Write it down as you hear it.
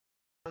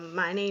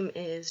My name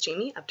is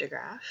Jamie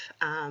Updegraff.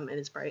 It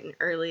is bright and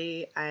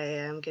early. I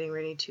am getting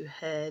ready to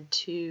head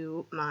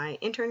to my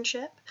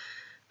internship.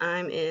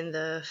 I'm in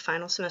the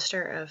final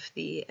semester of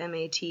the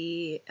MAT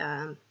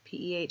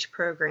PEH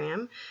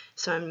program,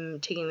 so I'm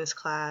taking this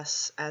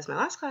class as my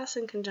last class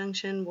in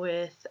conjunction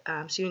with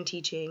student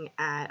teaching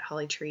at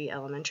Holly Tree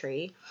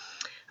Elementary.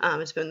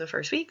 It's been the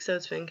first week, so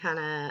it's been kind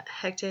of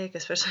hectic,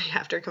 especially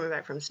after coming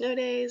back from snow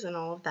days and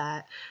all of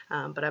that,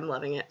 but I'm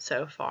loving it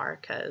so far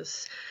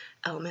because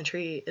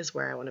elementary is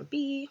where I want to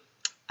be.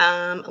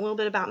 A little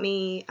bit about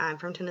me. I'm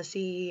from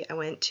Tennessee. I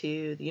went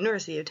to the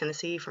University of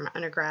Tennessee for my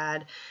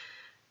undergrad.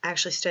 I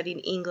actually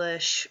studied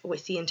English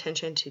with the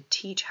intention to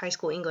teach high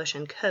school English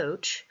and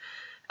coach.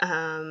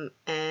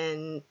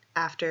 And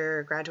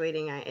after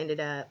graduating, I ended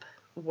up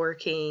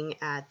working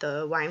at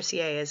the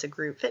YMCA as a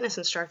group fitness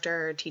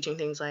instructor, teaching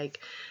things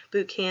like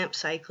boot camp,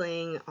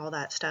 cycling, all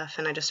that stuff.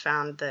 And I just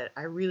found that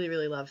I really,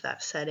 really love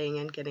that setting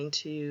and getting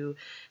to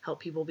help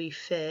people be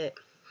fit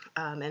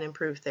and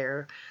improve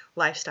their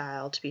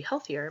lifestyle to be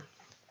healthier.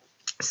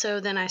 So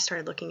then I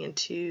started looking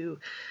into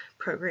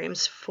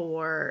programs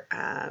for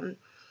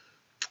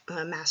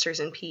a master's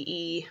in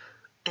PE,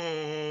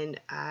 and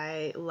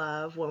I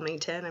love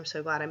Wilmington. I'm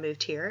so glad I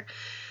moved here.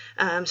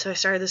 So I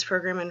started this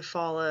program in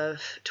fall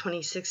of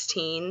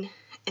 2016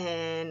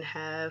 and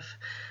have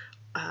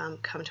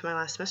come to my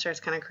last semester. It's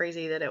kind of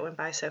crazy that it went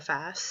by so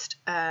fast.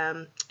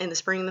 In the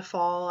spring and the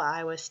fall,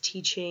 I was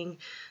teaching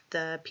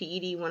the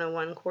PED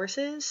 101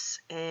 courses,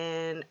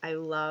 and I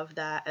love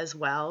that as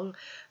well.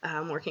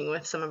 Working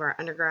with some of our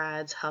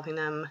undergrads, helping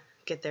them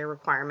get their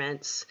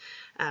requirements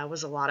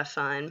was a lot of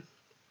fun.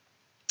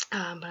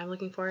 But I'm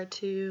looking forward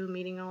to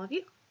meeting all of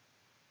you.